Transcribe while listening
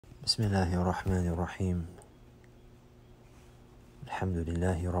بسم الله الرحمن الرحيم الحمد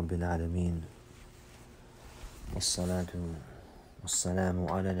لله رب العالمين والصلاة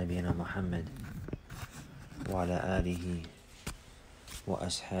والسلام على نبينا محمد وعلى آله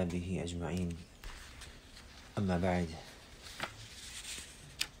وأصحابه أجمعين. أما بعد,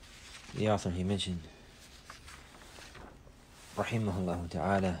 the author he mentioned رحمه الله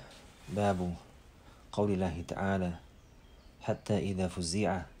تعالى باب قول الله تعالى حتى إذا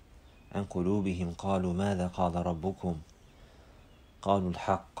فزع عن قلوبهم قالوا ماذا قال ربكم قالوا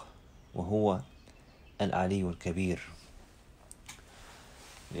الحق وهو العلي الكبير.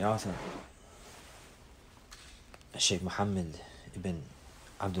 The author, Sheikh Muhammad ibn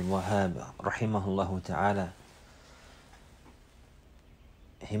Abdul Wahhab rahimahullah ta'ala,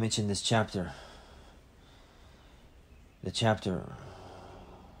 he mentioned this chapter, the chapter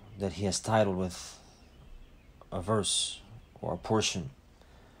that he has titled with a verse or a portion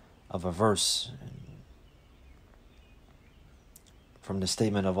of a verse from the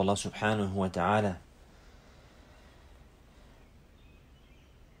statement of Allah subhanahu wa ta'ala.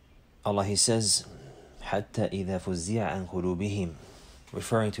 Allah, he says, حَتَّى إِذَا فُزِّعَ عَنْ قُلُوبِهِمْ,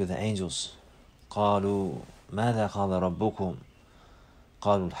 referring to the angels. قَالُوا مَاذَا قَالَ رَبُّكُمْ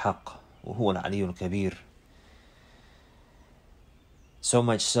قَالُوا الْحَقِّ وَهُوَ الْعَلِيُّ الْكَبِيرُ. So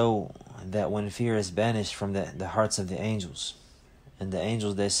much so that when fear is banished from the hearts of the angels, and the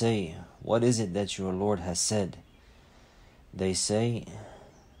angels, they say, what is it that your Lord has said? They say,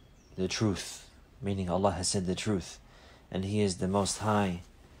 the truth, meaning Allah has said the truth, and He is the Most High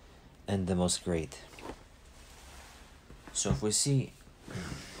and the Most Great. So if we see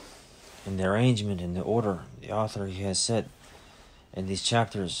in the arrangement, in the order, the author he has said in these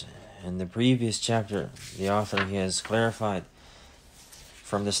chapters, in the previous chapter, the author he has clarified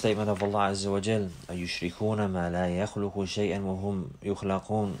from the statement of Allah Azza wa Jal, أَيُشْرِكُونَ مَا لَا يَخْلُقُ شَيْئًا وَهُمْ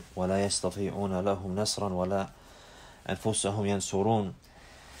يُخْلَقُونَ وَلَا يَسْتَطِيعُونَ لَهُمْ نَصْرًا وَلَا أَنفُسَهُمْ يَنْصُرُونَ.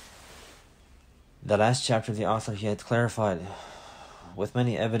 The last chapter, the author he had clarified with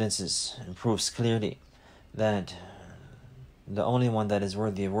many evidences and proofs clearly that the only one that is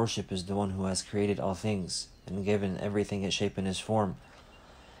worthy of worship is the one who has created all things and given everything its shape and its form,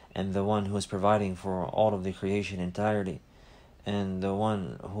 and the one who is providing for all of the creation entirely, and the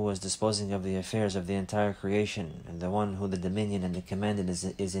one who is disposing of the affairs of the entire creation, and the one who the dominion and the command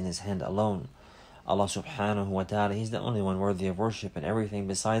is in His hand alone. Allah subhanahu wa ta'ala, He's the only one worthy of worship, and everything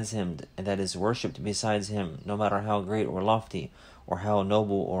besides Him that is worshipped besides Him, no matter how great or lofty or how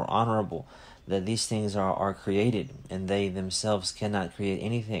noble or honorable, that these things are created, and they themselves cannot create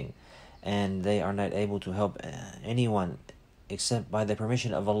anything, and they are not able to help anyone except by the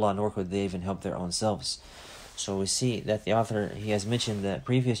permission of Allah, nor could they even help their own selves. So we see that the author, he has mentioned the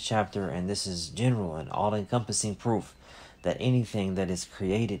previous chapter, and this is general and all-encompassing proof that anything that is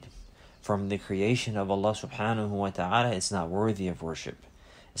created from the creation of Allah subhanahu wa ta'ala, it's not worthy of worship.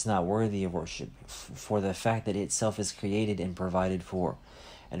 It's not worthy of worship for the fact that itself is created and provided for,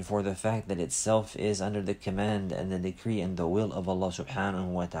 and for the fact that itself is under the command and the decree and the will of Allah subhanahu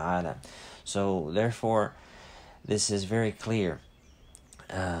wa ta'ala. So therefore, this is very clear.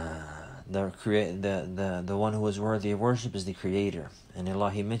 The one who is worthy of worship is the Creator. And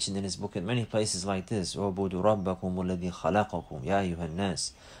Allah, He mentioned in His book in many places like this, اعبدوا ربكم الذي خلقكم يا أيها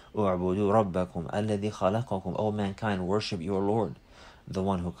الناس اعبدوا ربكم الذي خلقكم. O mankind, worship your Lord, the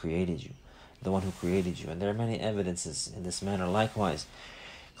one who created you. The one who created you. And there are many evidences in this manner likewise,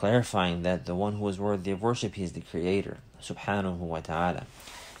 clarifying that the one who is worthy of worship, He is the Creator, subhanahu wa ta'ala.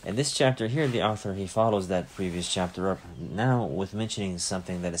 In this chapter here, the author, he follows that previous chapter up now with mentioning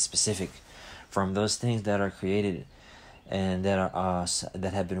something that is specific from those things that are created and that are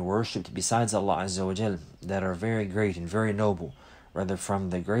that have been worshipped besides Allah Azza wa Jal, that are very great and very noble, rather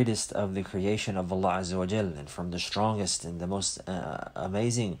from the greatest of the creation of Allah Azza wa Jal, and from the strongest and the most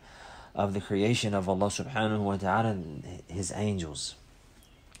amazing of the creation of Allah subhanahu wa ta'ala, His angels.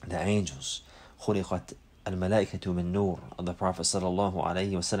 The angels. خُلِقَتْ Al-Malaikatu min Nur. The Prophet sallallahu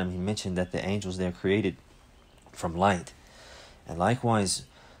alayhi wasallam, he mentioned that the angels, they are created from light. And likewise,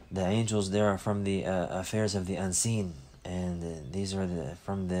 the angels, they are from the affairs of the unseen. And these are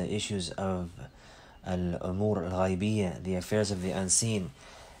from the issues of Al-Umur Al-Ghaybiyya, the affairs of the unseen.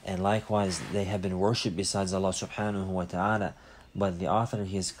 And likewise, they have been worshipped besides Allah subhanahu wa ta'ala. But the author,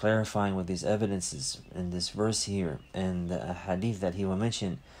 he is clarifying with these evidences in this verse here, and the hadith that he will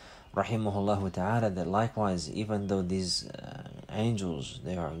mention, rahimahullah ta'ala, that likewise, even though these angels,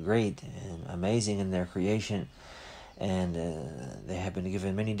 they are great and amazing in their creation, and they have been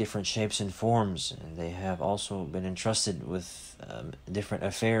given many different shapes and forms, and they have also been entrusted with different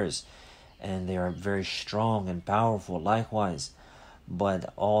affairs, and they are very strong and powerful likewise,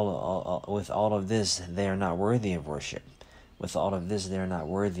 but with all of this, they are not worthy of worship. With all of this, they are not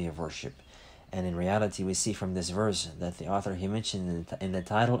worthy of worship. And in reality, we see from this verse that the author, he mentioned in the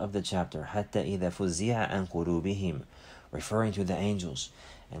title of the chapter, حَتَّى إِذَا فُزِّعَ عَنْ قُلُوبِهِمْ, referring to the angels.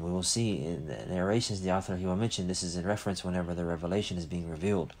 And we will see in the narrations, the author, he will mention this is in reference whenever the revelation is being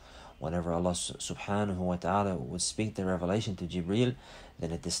revealed. Whenever Allah subhanahu wa ta'ala would speak the revelation to Jibreel,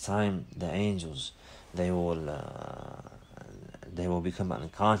 then at this time the angels, they will become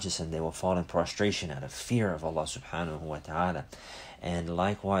unconscious and they will fall in prostration out of fear of Allah subhanahu wa ta'ala. And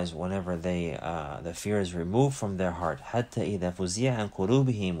likewise, whenever the fear is removed from their heart, حَتَّى إِذَا فُزِّعَ عَنْ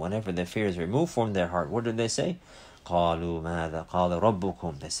قُلُوبِهِمْ, whenever the fear is removed from their heart, what do they say? قَالُوا مَاذَا قَالَ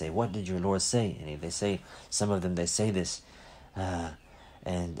رَبُّكُمْ, they say, what did your Lord say? And they say, some of them, they say this,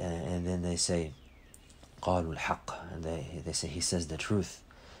 and then they say, قَالُوا الْحَقِّ, and they say, he says the truth.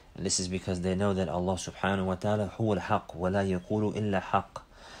 And this is because they know that Allah subhanahu wa ta'ala هُوَ الْحَقِّ وَلَا يَقُولُ إِلَّا حَقِّ,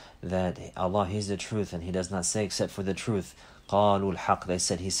 that Allah, He is the truth and He does not say except for the truth. قَالُوا الْحَقِّ, they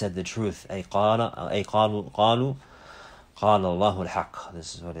said, He said the truth. قَالُوا قَالَ اللَّهُ الْحَقِّ,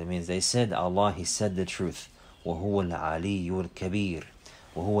 this is what it means. They said, Allah, He said the truth. وَهُوَ الْعَلِيُّ الْكَبِيرُ,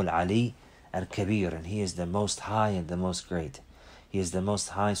 وَهُوَ الْعَلِيُّ الْكَبِيرُ, and He is the most high and the most great. He is the most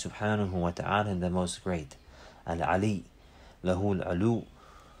high subhanahu wa ta'ala and the most great. Al-Ali, lahu al-alu,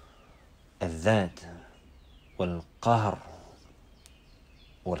 al-dhat, wal-qahr,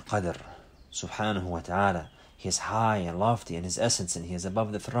 wal-qadr, subhanahu wa ta'ala. He is high and lofty in His essence, and He is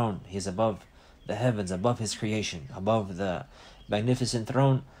above the throne. He is above the heavens, above His creation, above the magnificent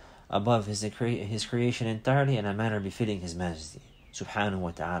throne, above His creation entirely in a manner befitting His majesty. Subhanahu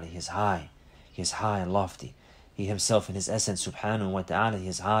wa ta'ala, He is high. He is high and lofty. He Himself in His essence, subhanahu wa ta'ala, He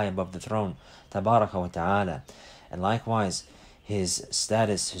is high above the throne, tabaraka wa ta'ala. And likewise, His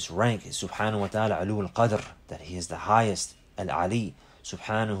status, His rank is subhanahu wa ta'ala, alu al-qadr, that He is the highest, al-ali,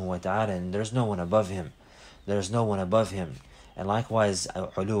 subhanahu wa ta'ala, and there's no one above Him. There's no one above Him. And likewise,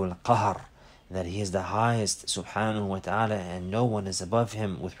 alu al-qahr, that He is the highest, subhanahu wa ta'ala, and no one is above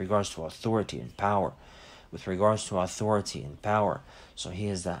Him with regards to authority and power. With regards to authority and power. So He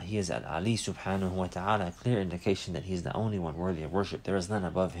is Al-Ali subhanahu wa ta'ala, a clear indication that He is the only one worthy of worship. There is none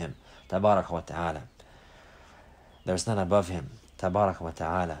above Him. Tabarak wa ta'ala. There is none above Him. Tabarak wa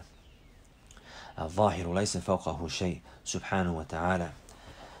ta'ala. الظاهر ليس فوقه شيء سبحانه وتعالى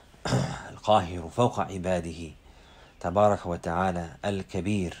القاهر فوق عباده تبارك وتعالى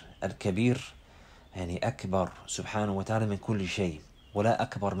الكبير الكبير يعني أكبر سبحانه وتعالى من كل شيء ولا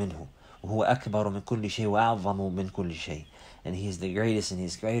أكبر منه وهو أكبر من كل شيء وأعظم من كل شيء, and He is the greatest and He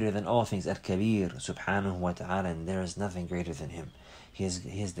is greater than all things. Al-Kabir subhanahu wa ta'ala, and there is nothing greater than Him. He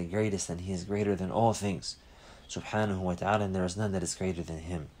is the greatest and He is greater than all things subhanahu wa ta'ala, and there is none that is greater than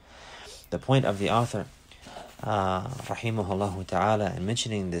Him. The point of the author rahimahullah ta'ala in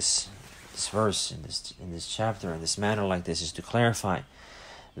mentioning this verse in this chapter in this manner like this is to clarify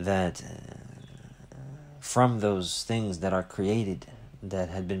that from those things that are created that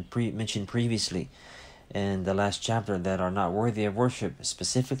had been mentioned previously in the last chapter that are not worthy of worship,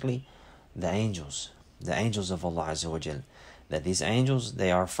 specifically the angels of Allah Azza wa Jal, that these angels,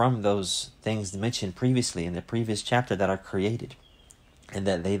 they are from those things mentioned previously in the previous chapter that are created, and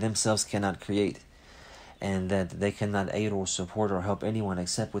that they themselves cannot create, and that they cannot aid or support or help anyone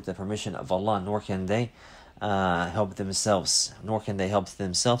except with the permission of Allah, nor can they help themselves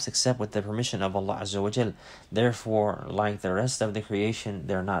except with the permission of Allah Azza wa Jal. Therefore, like the rest of the creation,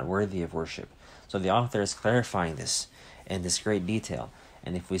 they're not worthy of worship. So the author is clarifying this in this great detail.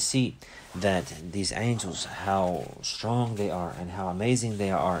 And if we see that these angels, how strong they are and how amazing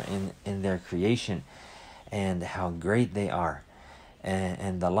they are in their creation, and how great they are,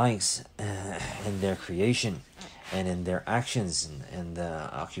 and the likes in their creation and in their actions and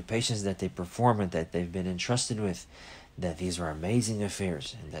the occupations that they perform and that they've been entrusted with, that these are amazing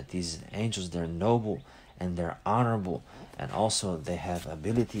affairs, and that these angels, they're noble and they're honorable, and also they have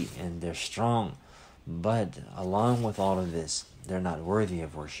ability and they're strong. But along with all of this, they're not worthy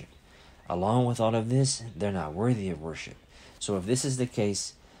of worship. Along with all of this, they're not worthy of worship. So if this is the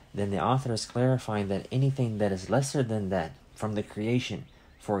case, then the author is clarifying that anything that is lesser than that from the creation,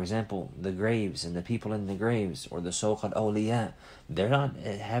 for example, the graves and the people in the graves, or the so-called awliya, they're not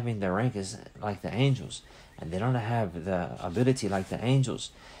having the rank as like the angels, and they don't have the ability like the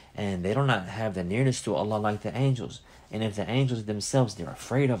angels, and they do not have the nearness to Allah like the angels. And if the angels themselves, they're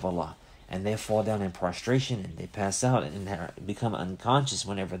afraid of Allah, and they fall down in prostration, and they pass out and become unconscious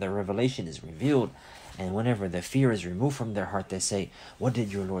whenever the revelation is revealed, and whenever the fear is removed from their heart, they say, "What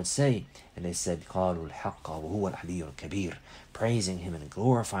did your Lord say?" And they said, قَالُوا الْحَقَّ وَهُوَ الْعَلِيُّ الْكَبِيرُ. praising Him and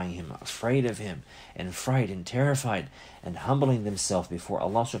glorifying Him, afraid of Him, and frightened and terrified, and humbling themselves before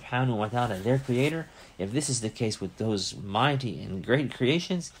Allah subhanahu wa ta'ala, their Creator, if this is the case with those mighty and great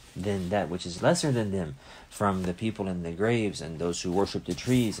creations, then that which is lesser than them, from the people in the graves, and those who worship the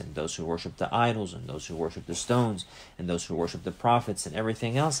trees, and those who worship the idols, and those who worship the stones, and those who worship the prophets, and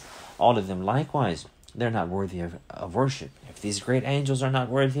everything else, all of them likewise, they're not worthy of worship. If these great angels are not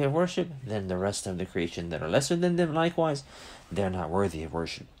worthy of worship, then the rest of the creation that are lesser than them, likewise, they're not worthy of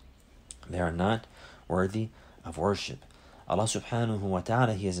worship. They are not worthy of worship. Allah subhanahu wa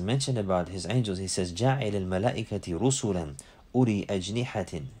ta'ala, He has mentioned about His angels. He says, جَعِلَ الْمَلَائِكَةِ رُسُلًا أُولِي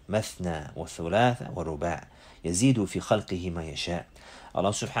أَجْنِحَةٍ مَثْنَى وَثُلَاثَ وَرُبَاعَ يَزِيدُ فِي خَلْقِهِ مَا يَشَاءُ.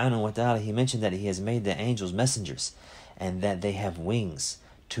 Allah subhanahu wa ta'ala, He mentioned that He has made the angels messengers, and that they have wings,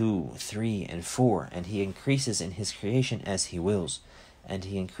 2, 3, and 4, and He increases in His creation as He wills. And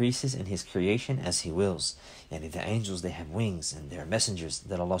He increases in His creation as He wills. And the angels, they have wings, and they're messengers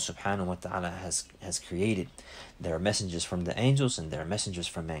that Allah subhanahu wa ta'ala has created. There are messengers from the angels, and there are messengers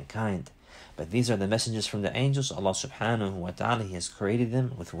from mankind. But these are the messengers from the angels. Allah subhanahu wa ta'ala, He has created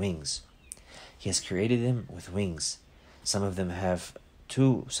them with wings. He has created them with wings. Some of them have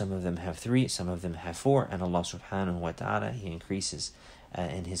 2, some of them have 3, some of them have 4, and Allah subhanahu wa ta'ala, He increases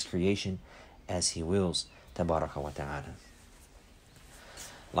in His creation as He wills. Tabaraka wa ta'ala.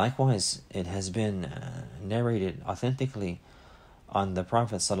 Likewise, it has been narrated authentically on the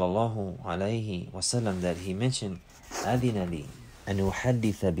Prophet sallallahu alaihi wasallam that he mentioned, أذن لي أن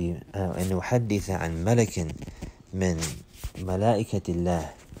أحدث عن ملك من ملائكة الله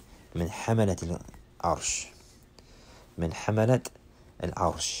من حملة العرش. من حملة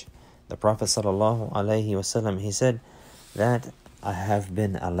العرش. The Prophet sallallahu alaihi wasallam, he said that I have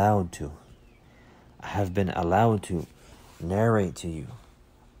been allowed to narrate to you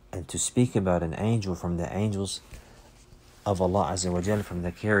and to speak about an angel from the angels of Allah Azza wa Jal, from the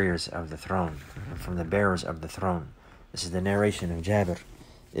carriers of the throne, from the bearers of the throne. This is the narration of Jabir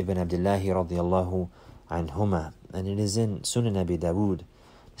ibn Abdillahi radiyallahu anhuma, and it is in Sunan Abi Dawood.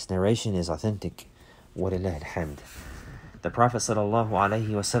 This narration is authentic. Walillah alhamd. The Prophet sallallahu alaihi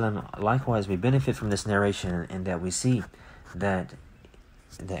wasallam, likewise, we benefit from this narration in that we see that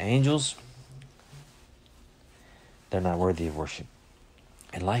the angels, they're not worthy of worship.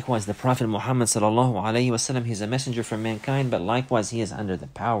 And likewise, the Prophet Muhammad sallallahu alaihi wasallam, he's a messenger from mankind, but likewise he is under the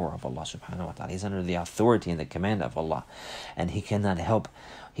power of Allah subhanahu wa ta'ala. He's under the authority and the command of Allah. And he cannot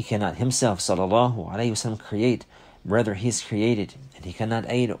himself, sallallahu alaihi wasallam, create. Rather, he is created, and he cannot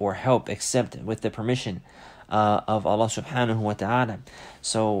aid or help except with the permission of Allah subhanahu wa ta'ala.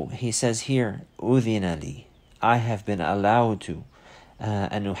 So he says here, أُذِنَ لِي, I have been allowed to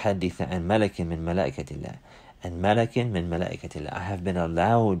أَنْ أُحَدِّثَ عَنْ مَلَكٍ مِّن مَلَائِكَةِ اللَّهِ. And Malakin min malaikatillah, I have been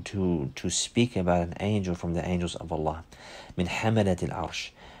allowed to speak about an angel from the angels of Allah. Min hamalatil arsh,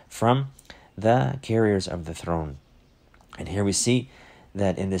 from the carriers of the throne. And here we see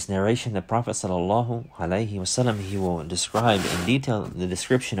that in this narration, the Prophet sallallahu alaihi wasallam, he will describe in detail the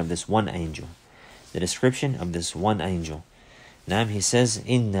description of this one angel. The description of this one angel. Now he says,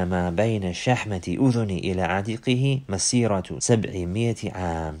 إِنَّمَا بَيْنَ شَحْمَةِ أُذُنِ إِلَى عَتِقِهِ مَسِيرَةُ 700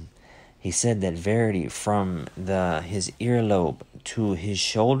 عَامٍ. He said that verily from his earlobe to his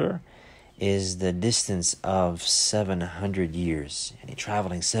shoulder is the distance of 700 years. And he's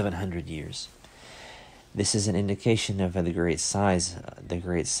traveling 700 years. This is an indication of the great size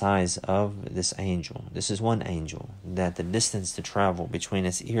of this angel. This is one angel, that the distance to travel between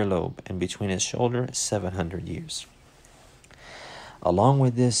its earlobe and between its shoulder is 700 years. Along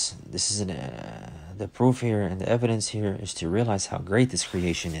with this is the proof here and the evidence here is to realize how great this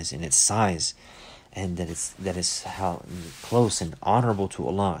creation is in its size, and that is how close and honorable to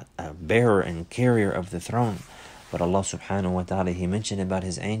Allah, a bearer and carrier of the throne. But Allah subhanahu wa ta'ala, He mentioned about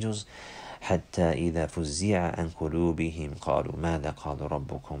His angels, حتى إذا فزع عن قلوبهم قالوا ماذا قال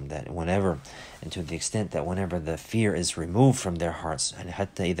ربكم, that whenever, and to the extent that whenever the fear is removed from their hearts, and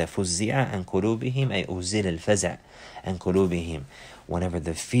حتى إذا فزع عن قلوبهم أي أزيل الفزع عن قلوبهم, whenever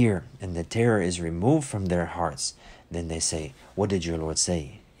the fear and the terror is removed from their hearts, then they say, what did your Lord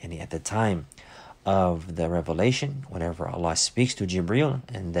say? And at the time of the revelation, whenever Allah speaks to Jibreel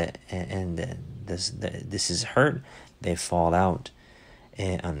and this is heard, they fall out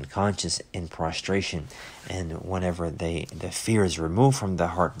unconscious in prostration. And whenever the fear is removed from the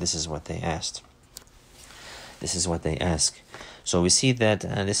heart, this is what they asked. This is what they ask. So we see that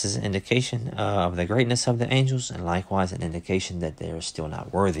this is an indication of the greatness of the angels, and likewise an indication that they are still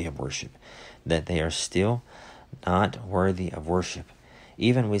not worthy of worship. That they are still not worthy of worship.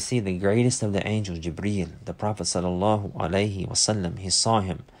 Even we see the greatest of the angels, Jibreel, the Prophet sallallahu alaihi wasallam, he saw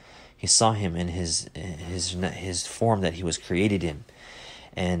him. He saw him in his form that he was created in.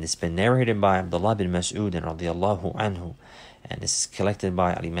 And it's been narrated by Abdullah bin Mas'ud radiallahu anhu, and this is collected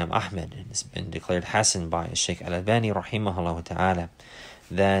by Imam Ahmed, and it's been declared Hasan by Sheikh Al-Albani rahimahullah ta'ala,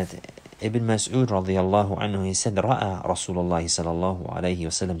 that Ibn Mas'ud radiallahu anhu, he said, Ra'a Rasulullah sallallahu alayhi wa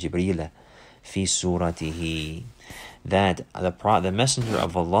sallam Jibreel fi suratihi, that the messenger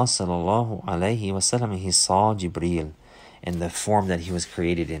of Allah sallallahu alayhi wa sallam, he saw Jibreel in the form that he was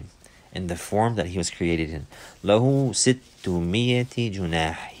created in. Lahu sittu miyati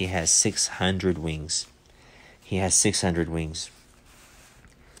junah. He has 600 wings.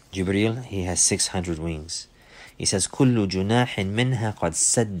 Jibreel, he has 600 wings. He says, Kullu junahin minha qad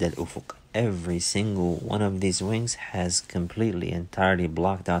sadda al-ufuq. Every single one of these wings has completely, entirely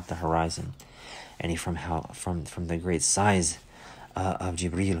blocked out the horizon. And from the great size of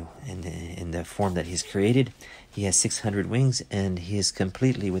Jibreel in the form that he's created, he has 600 wings, and he is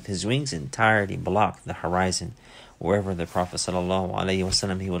completely, with his wings, entirely blocked the horizon. Wherever the Prophet sallallahu alaihi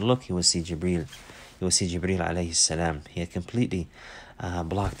wasallam he would look, he would see Jibreel. He would see Jibreel alayhi salam. He had completely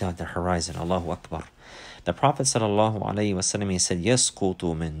blocked out the horizon. Allahu Akbar. The Prophet sallallahu alaihi wasallam, he said,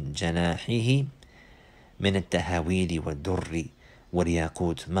 "Yasqutu min janahihi min at-tahawili wad-durri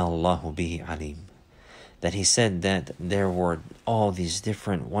wal-yaqut ma Allahu bihi alim." That he said that there were all these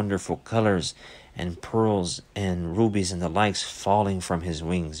different wonderful colors and pearls and rubies and the likes falling from his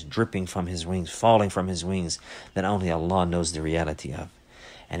wings, dripping from his wings, falling from his wings, that only Allah knows the reality of.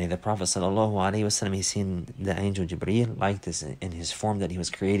 And the Prophet sallallahu alaihi wasallam, he's seen the angel Jibreel like this in his form that he was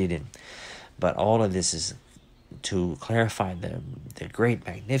created in. But all of this is to clarify the great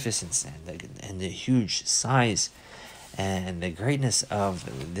magnificence and the huge size and the greatness of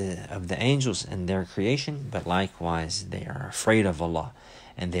the angels and their creation. But likewise, they are afraid of Allah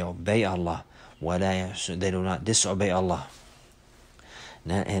and they obey Allah. They do not disobey Allah.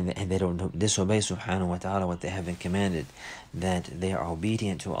 And they don't disobey subhanahu wa ta'ala what they have been commanded, that they are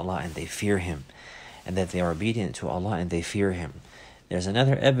obedient to Allah and they fear Him, and that they are obedient to Allah and they fear Him. There's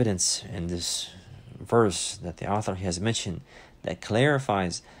another evidence in this verse that the author has mentioned that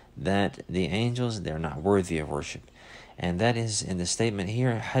clarifies that the angels, they're not worthy of worship, and that is in the statement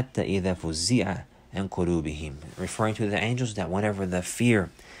here, حَتَّى إِذَا فُزِّعَ عَنْ قُلُوبِهِمْ, referring to the angels, that whenever the fear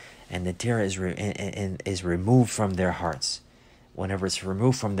and the terror is removed from their hearts, whenever it's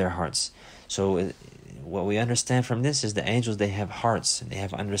removed from their hearts. So what we understand from this is the angels, they have hearts, they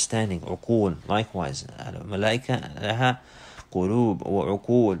have understanding, uqul. Likewise, malaika laha qulub wa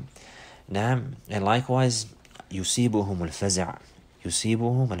uqul. Naam, and likewise, yusibuhum al-faza',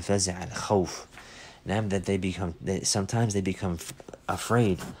 al-khawf. Naam, that sometimes they become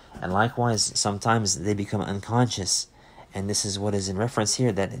afraid, and likewise sometimes they become unconscious. And this is what is in reference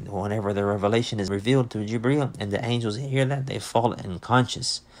here, that whenever the revelation is revealed to Jibreel and the angels hear that, they fall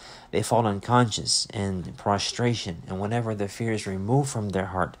unconscious. They fall unconscious and prostration. And whenever the fear is removed from their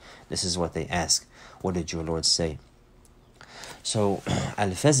heart, this is what they ask. What did your Lord say? So,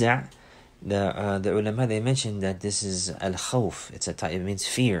 al-faza', the ulama, they mentioned that this is al-khawf. It's a type, it means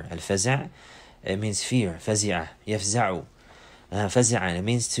fear. Al-faza', it means fear. Fazi'a, yafza'u. Fazi'an, it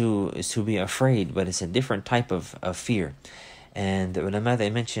means to be afraid, but it's a different type of fear. And the ulama, they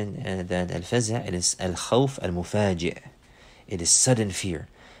mentioned that al-faza' it is al-khawf al-mufaji'. It is sudden fear,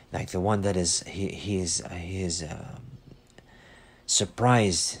 like the one that is he is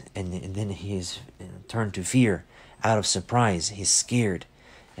surprised, and then he is turned to fear out of surprise. He's scared,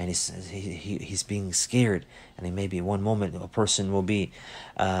 and he's being scared, and maybe one moment a person will be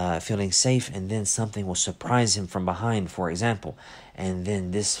feeling safe, and then something will surprise him from behind, for example, and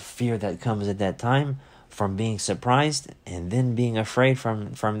then this fear that comes at that time from being surprised and then being afraid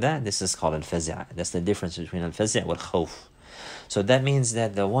from that, this is called al-faza'. That's the difference between al-faza' wal khawf. So that means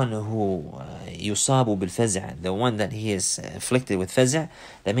that the one who yusabu bil faza', the one that he is afflicted with faza',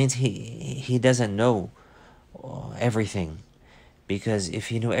 that means he doesn't know everything. Because if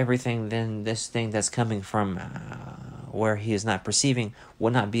he knew everything, then this thing that's coming from where he is not perceiving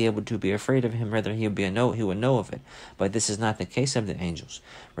would not be able to be afraid of him. Rather, he would know of it. But this is not the case of the angels.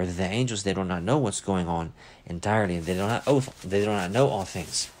 Rather, the angels, they do not know what's going on entirely. They do not know all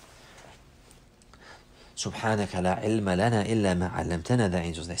things. Subhanaka la ilma lana illa ma 'allamtana, the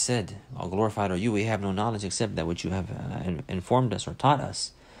angels, they said, "All glorified are you, we have no knowledge except that which you have informed us or taught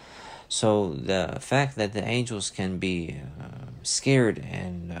us." So the fact that the angels can be scared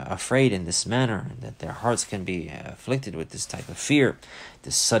and afraid in this manner, that their hearts can be afflicted with this type of fear,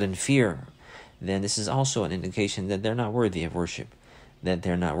 this sudden fear, then this is also an indication that they're not worthy of worship.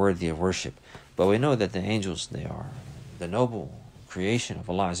 But we know that the angels, they are the noble creation of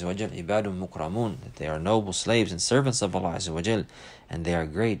Allah Azza wa Jal, ibadun mukramun, that they are noble slaves and servants of Allah Azza wa Jal, and they are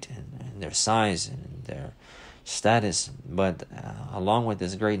great in their size and their status, but along with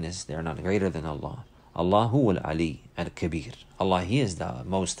this greatness, they are not greater than Allah. Allah huwa al-Ali al-Kabir. Allah, He is the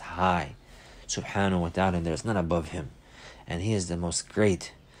most high, subhanahu wa ta'ala, and there is none above Him. And He is the most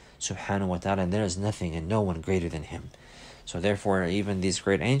great, subhanahu wa ta'ala, and there is nothing and no one greater than Him. So therefore, even these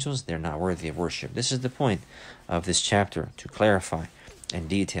great angels, they're not worthy of worship. This is the point of this chapter, to clarify and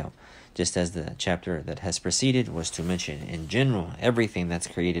detail. Just as the chapter that has preceded was to mention in general, everything that's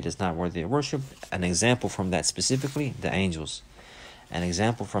created is not worthy of worship. An example from that specifically, the angels. An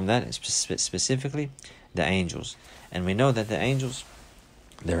example from that is specifically the angels. And we know that the angels,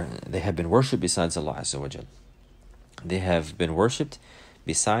 they have been worshipped besides Allah Azza wa Jal. They have been worshipped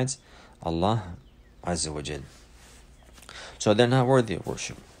besides Allah Azza wa Jal. So they're not worthy of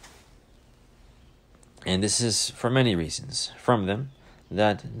worship. And this is for many reasons. From them,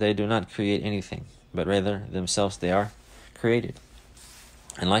 that they do not create anything, but rather themselves they are created.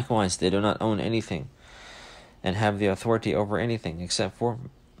 And likewise, they do not own anything and have the authority over anything except for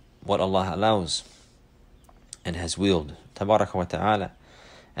what Allah allows and has willed, tabaraka wa ta'ala.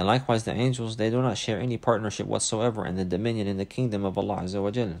 And likewise, the angels, they do not share any partnership whatsoever in the dominion in the kingdom of Allah Azza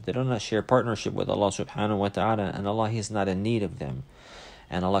wa Jalla. They do not share partnership with Allah subhanahu wa ta'ala, and Allah, He is not in need of them.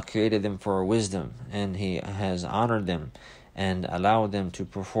 And Allah created them for wisdom, and He has honored them and allowed them to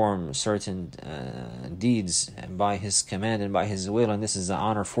perform certain deeds by His command and by His will, and this is an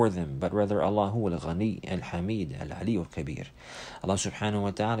honor for them. But rather, Allah huwa al-Ghani, al-Hamid, al-Ali al-Kabir. Allah subhanahu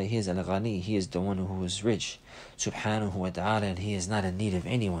wa ta'ala, He is al-Ghani, He is the one who is rich, subhanahu wa ta'ala, and He is not in need of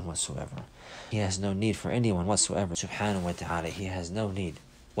anyone whatsoever. He has no need for anyone whatsoever, subhanahu wa ta'ala. He has no need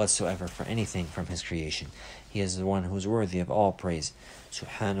whatsoever for anything from His creation. He is the one who is worthy of all praise,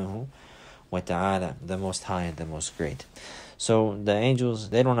 subhanahu wa ta'ala, the most high and the most great. So the angels,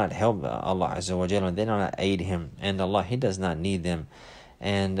 they do not help Allah Azza wa Jalla, they do not aid Him, and Allah, He does not need them.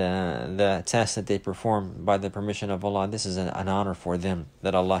 And the task that they perform by the permission of Allah, this is an honor for them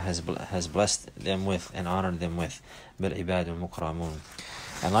that Allah has blessed them with and honored them with. Bil ibadul mukramun.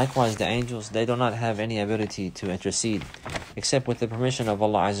 And likewise, the angels, they do not have any ability to intercede except with the permission of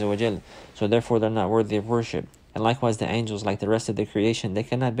Allah Azza wa Jalla. So therefore, they're not worthy of worship. And likewise, the angels, like the rest of the creation, they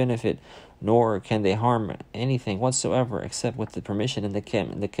cannot benefit, nor can they harm anything whatsoever, except with the permission and the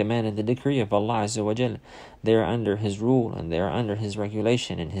command and the decree of Allah Azza wa Jal. They are under His rule, and they are under His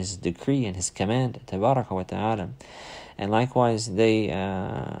regulation, and His decree, and His command, tabaraka wa ta'ala. And likewise, they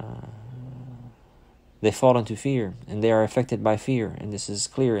fall into fear, and they are affected by fear. And this is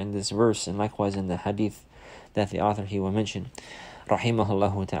clear in this verse, and likewise in the hadith that the author, he will mention,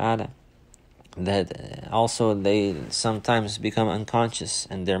 rahimahullah ta'ala, that also they sometimes become unconscious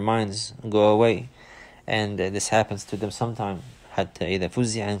and their minds go away, and this happens to them sometimes. حتى إذا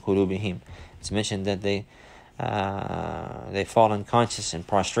فزع عن قلوبهم. It's mentioned that they fall unconscious in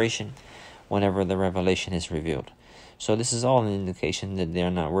prostration whenever the revelation is revealed. So this is all an indication that they are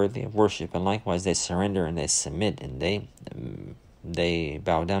not worthy of worship, and likewise they surrender and they submit and they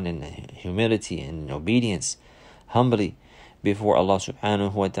bow down in humility and obedience, humbly before Allah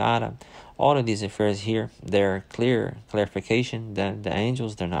subhanahu wa ta'ala. All of these affairs here, they're clarification that the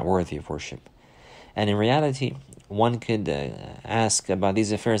angels, they're not worthy of worship. And in reality, one could ask about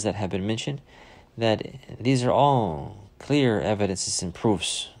these affairs that have been mentioned, that these are all clear evidences and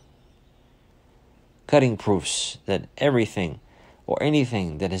proofs, cutting proofs, that everything or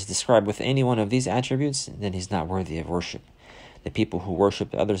anything that is described with any one of these attributes, then he's not worthy of worship. The people who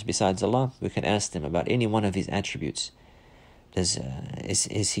worship others besides Allah, we can ask them about any one of these attributes. Is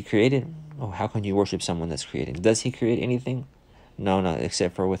He created? Oh, how can you worship someone that's created? Does He create anything? No,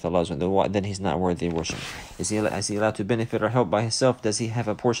 except for with Allah's will. Then He's not worthy of worship. Is he allowed to benefit or help by Himself? Does He have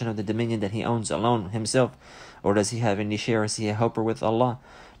a portion of the dominion that He owns alone Himself? Or does He have any share? Is He a helper with Allah?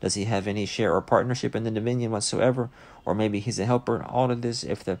 Does He have any share or partnership in the dominion whatsoever? Or maybe He's a helper? All of this,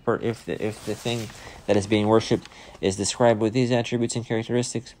 if the thing that is being worshipped is described with these attributes and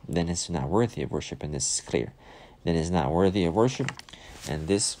characteristics, then it's not worthy of worship, and this is clear. Then it's not worthy of worship, and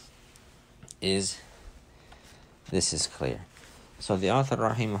this is clear. So the author,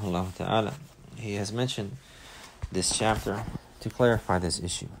 rahimahullah ta'ala, he has mentioned this chapter to clarify this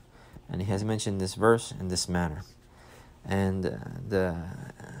issue, and he has mentioned this verse in this manner, and the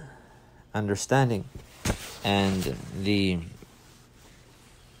understanding and the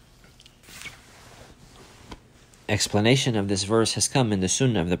explanation of this verse has come in the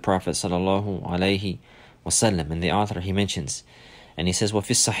Sunnah of the Prophet sallallahu alaihi wasallam. And the author, he mentions, and he says,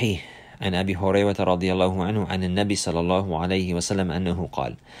 وَفِي الصَّحِيحِ عن أبي هريرة رضي الله عنه عن النبي صلى الله عليه وسلم أنه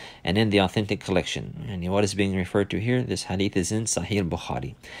قال. And in the authentic collection, and what is being referred to here, this hadith is in Sahih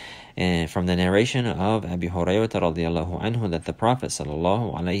Bukhari. And from the narration of Abu Hurairah radiallahu anhu, that the Prophet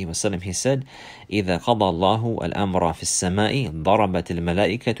sallallahu alayhi wasallam, he said, إذا قضى الله الأمر في السماء ضربت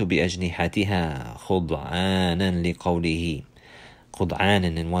الملائكة بأجنحتها خضعانا لقوله.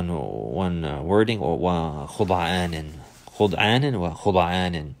 خضعانا in one wording, or خضعانا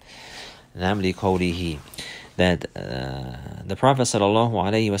وخضعانا نعم لقوله. That the Prophet sallallahu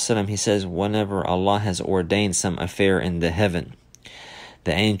alayhi wasallam, he says, whenever Allah has ordained some affair in the heaven,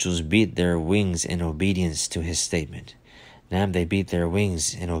 the angels beat their wings in obedience to his statement. Now they beat their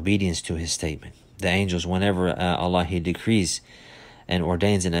wings in obedience to his statement. The angels, whenever Allah he decrees and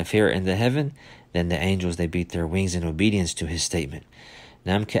ordains an affair in the heaven, then the angels, they beat their wings in obedience to his statement.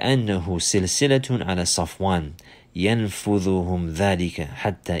 نعم كأنه سلسلة على صفوان ينفذهم ذلك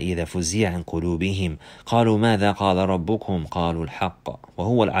حتى إذا فزع عن قلوبهم قالوا ماذا قال ربكم قالوا الحق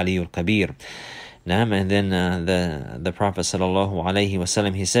وهو العلي الكبير. And then the Prophet sallallahu alaihi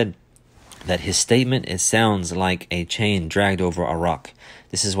wasallam, he said that his statement, it sounds like a chain dragged over a rock.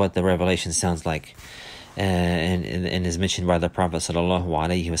 This is what the revelation sounds like, and is mentioned by the Prophet sallallahu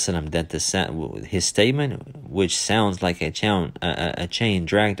alaihi wasallam, that his statement, which sounds like a chain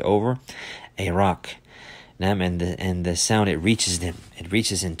dragged over a rock. And the sound, it reaches them, it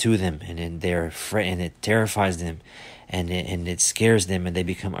reaches into them, and they're afraid, and it terrifies them. And it scares them, and they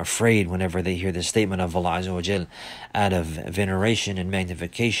become afraid whenever they hear the statement of Allah Azza wa Jal, out of veneration and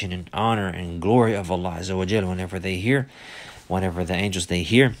magnification and honor and glory of Allah Azza wa Jal. Whenever the angels, they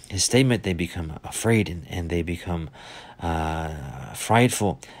hear his statement, they become afraid, and they become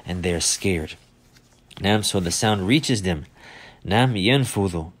frightful, and they're scared. So the sound reaches them.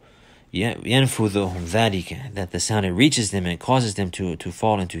 ينفذهم ذلك, that the sound, it reaches them and causes them to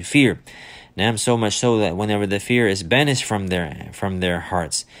fall into fear. So much so that whenever the fear is banished from their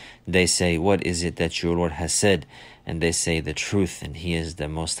hearts, they say, what is it that your Lord has said? And they say the truth, and he is the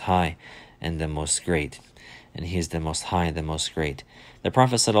most high and the most great. And he is the most high and the most great. The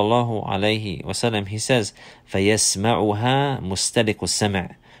Prophet sallallahu alaihi wasallam, he says, فَيَسْمَعُهَا مُسْتَلِقُ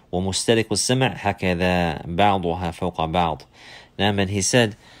السَّمْعِ وَمُسْتَلِقُ السَّمْعِ هَكَذَا بَعْضُهَا فَوْقَ بَعْضٍ. And he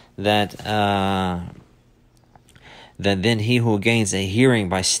said that then he who gains a hearing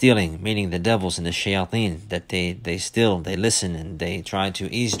by stealing, meaning the devils and the shayateen, that they listen, and they try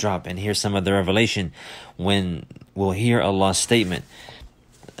to eavesdrop and hear some of the revelation, when will hear Allah's statement.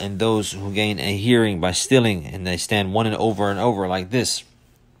 And those who gain a hearing by stealing, and they stand one and over like this.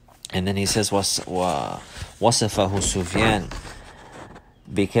 And then he says, وَصَفَهُ سُفْيَانٌ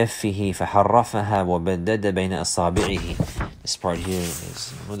بِكَفِّهِ فَحَرَّفَهَا وَبَدَّدَ بَيْنَ أَصَابِعِهِ. This part here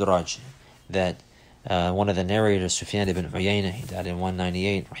is mudraj, that one of the narrators, Sufyan ibn Uyayna, he died in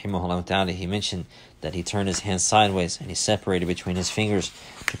 198, rahimahullah ta'ala, he mentioned that he turned his hands sideways and he separated between his fingers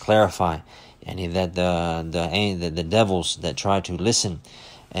to clarify, and that the devils that try to listen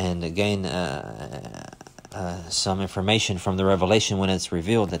and gain some information from the revelation, when it's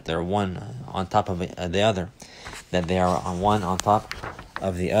revealed that they're one on top of the other, that they are one on top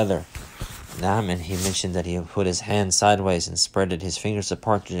of the other. And he mentioned that he put his hand sideways and spreaded his fingers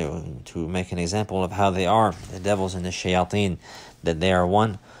apart to make an example of how they are, the devils and the shayateen, that they are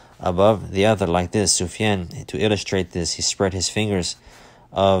one above the other like this. Sufyan, to illustrate this, he spread his fingers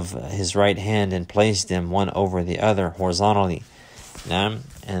of his right hand and placed them one over the other horizontally. And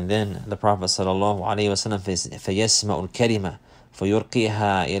then the Prophet sallallahu alaihi wasallam, فَيَسْمَعُ الْكَلِمَةِ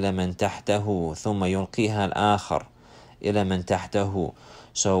فَيُلْقِيهَا إِلَى مَنْ تَحْتَهُ ثُمَّ يُلْقِيهَا الْآخَرِ إِلَى مَنْ تَحْتَهُ.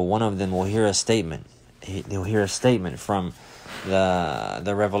 So one of them will hear a statement. He'll hear a statement from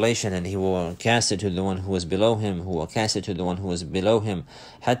the revelation, and he will cast it to the one who is below him, who will cast it to the one who is below him,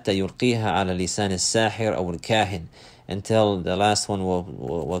 حتى يلقيها على لسان الساحر أو الكاهن, until the last one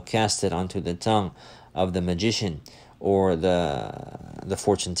will cast it onto the tongue of the magician or the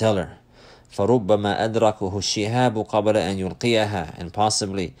fortune teller. فَرُبَّمَا أَدْرَكُهُ الشِّهَابُ قَبْلَ أَنْ يُلْقِيَهَا. And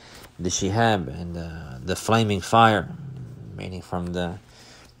possibly the shihab and the flaming fire, meaning from the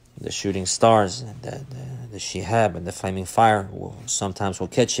shooting stars, the shihab and the flaming fire sometimes will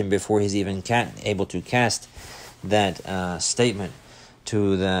catch him before he's even able to cast that statement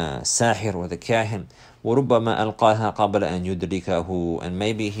to the sahir or the kahin. وَرُبَّمَا أَلْقَاهَا قَبْلَ أَنْ يُدْرِكَهُ. And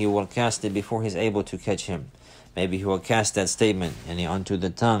maybe he will cast it before he's able to catch him. Maybe he will cast that statement onto the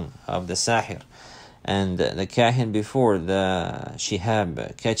tongue of the sahir and the kahin before the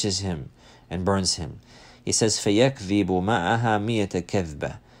shihab catches him and burns him. He says, فَيَكْذِبُ مَعَهَا مِيَةَ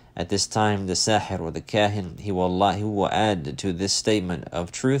كَذْبَةٍ. At this time, the sahir or the kahin, he will add to this statement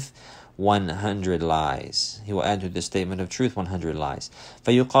of truth 100 lies. He will add to the statement of truth 100 lies.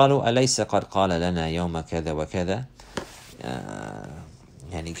 فَيُقَالُ أَلَيْسَ قَدْ قَالَ لَنَا يَوْمَ كَذَا وَكَذَا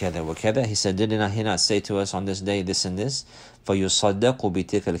يعني كذا وكذا. He said, did he not say to us on this day this and this? فَيُصَدَّقُ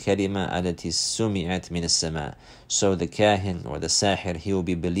بِتِلْكَ الْكَلِمَةِ الَّتِي سُمِعَتْ مِنَ السَّمَاءِ. So the kahin or the sahir, he will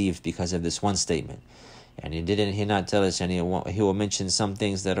be believed because of this one statement. And didn't he not tell us, and he will mention some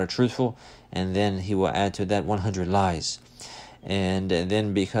things that are truthful, and then he will add to that 100 lies. And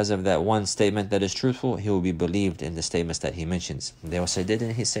then because of that one statement that is truthful, he will be believed in the statements that he mentions. They will say,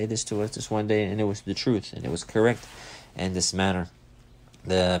 didn't he say this to us this one day, and it was the truth, and it was correct? In this manner,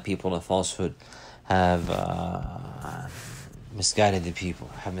 the people of falsehood have misguided the people,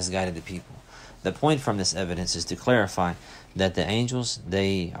 The point from this evidence is to clarify that the angels,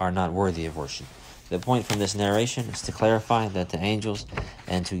 they are not worthy of worship. The point from this narration is to clarify that the angels,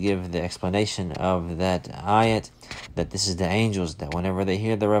 and to give the explanation of that ayat, that this is the angels, that whenever they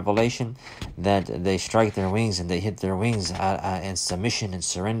hear the revelation, that they strike their wings and they hit their wings in submission and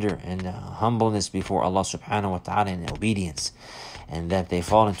surrender and humbleness before Allah subhanahu wa ta'ala, in obedience, and that they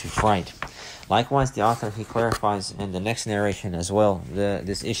fall into fright. Likewise, the author, he clarifies in the next narration as well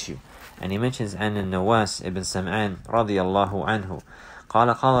this issue, and he mentions an Nawas ibn Sam'an radiyallahu anhu قال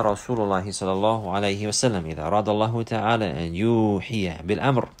قال رسول الله صلى الله عليه وسلم إذا أراد الله تعالى أن يوحي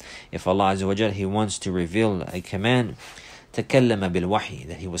بالأمر, if Allah Azza wa Jal, he wants to reveal a command, تكلم بالوحي,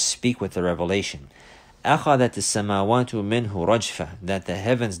 that he will speak with the revelation, أخذت السماوات منه رجفة, that the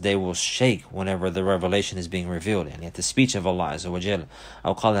heavens, they will shake whenever the revelation is being revealed, يعني at the speech of Allah Azza wa Jal.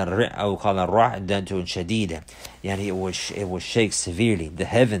 أو قال رعدة شديدة, يعني it will shake severely. The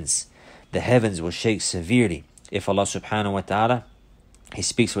heavens will shake severely if Allah subhanahu wa ta'ala, he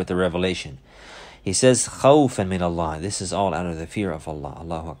speaks with the revelation. He says, خوفا من Allah. This is all out of the fear of Allah.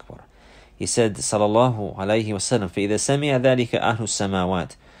 Allahu Akbar. He said, sallallahu alayhi wasallam, فإذا سمع ذلك أهل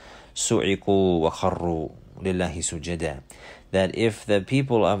السماوات سُعِقُوا وَخَرُّوا لِلَّهِ سُجَدًا. That if the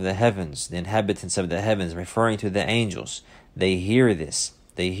people of the heavens, the inhabitants of the heavens, referring to the angels, they hear this,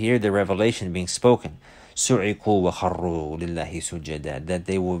 they hear the revelation being spoken, سُعِقُوا وَخَرُّوا لِلَّهِ سُجَدًا, that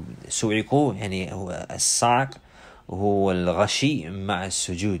they will, سُعِقُوا يعني الصعق هو الغشي مع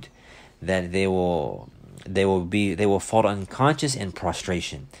السجود, that they will fall unconscious in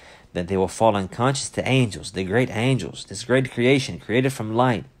prostration, that they will fall unconscious to angels, the great angels, this great creation created from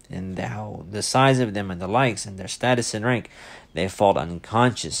light, and how the size of them and the likes and their status and rank, they fall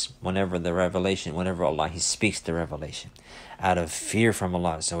unconscious whenever Allah, he speaks the revelation, out of fear from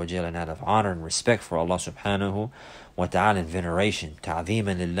Allah Azza wa Jalla, and out of honor and respect for Allah subhanahu wa ta'ala, and veneration,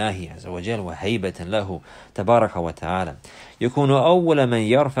 تعظيما لله عز وجل وهيبة له تبارك وتعالى. يكون أول من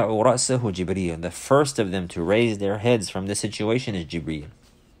يرفع رأسه جبريل. The first of them to raise their heads from this situation is Jibreel.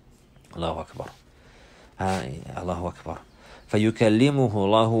 Allahu Akbar. Allahu Akbar. فَيُكَلِّمُهُ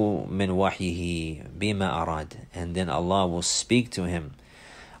اللَّهُ مِنْ وَحْيِهِ بِمَا أَرَادَ. And then Allah will speak to him.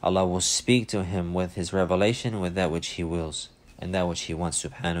 Allah will speak to him with his revelation, with that which he wills and that which he wants,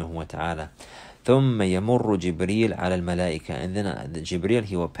 subhanahu wa ta'ala. ثُمَّ يَمُرُّ جِبْرِيلٌ عَلَى الْمَلَائِكَةِ. And then the Jibreel,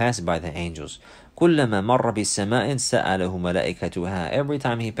 he will pass by the angels. كُلَّمَا مَرَّ بِالسَّمَاءٍ سَأَلَهُ مَلَائِكَتُهَا. Every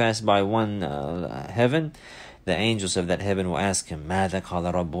time he passed by one heaven, the angels of that heaven will ask him, ماذا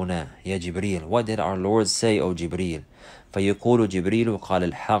قال ربنا يا جبريل? What did our Lord say, O Jibreel? فيقول جبريل قال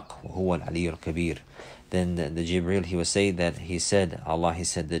الحق وهو العلي الكبير. Then the Jibreel, he will say that he said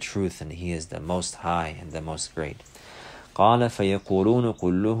the truth, and he is the most high and the most great. قال فيقولون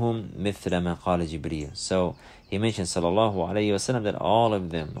كلهم مثل ما قال جبريل. So he mentioned sallallahu alayhi wasallam that all of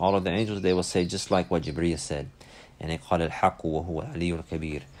the angels, they will say just like what Jibreel said. And قال الحق وهو العلي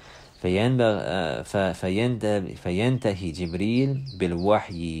الكبير. فينتهي جبريل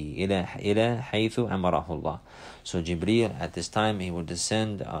بالوحي إلى حيث أمره الله. So Jibreel, at this time, he will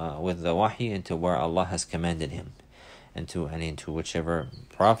descend with the wahi into where Allah has commanded him, into whichever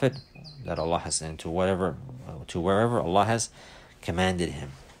prophet that Allah has, to wherever Allah has commanded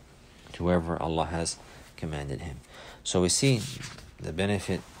him, So we see the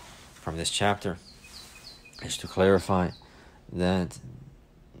benefit from this chapter is to clarify that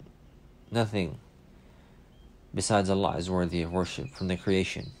nothing besides Allah is worthy of worship from the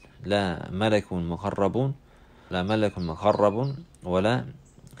creation. لا ملك مقرب ولا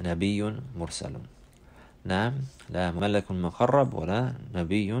نبي مرسل. نعم لا ملك مقرب ولا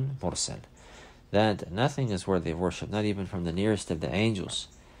نبي مرسل. That nothing is worthy of worship, not even from the nearest of the angels,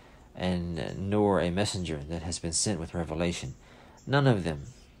 and nor a messenger that has been sent with revelation. None of them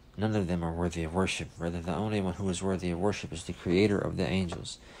are worthy of worship. Rather, the only one who is worthy of worship is the creator of the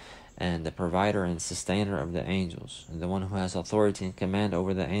angels and the provider and sustainer of the angels, and the one who has authority and command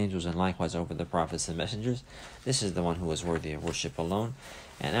over the angels and likewise over the prophets and messengers. This is the one who is worthy of worship alone.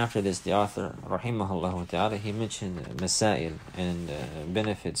 And after this, the author, rahimahullah ta'ala, he mentioned masail and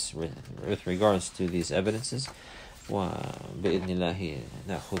benefits with regards to these evidences. وبإذن الله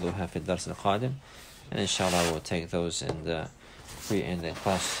نأخذها في الدرس القادم, and inshallah we'll take those in the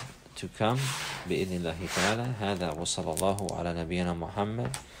class to come بإذن الله تعالى. هذا وصلى الله على نبينا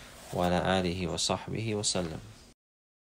محمد وعلى آله وصحبه وسلم.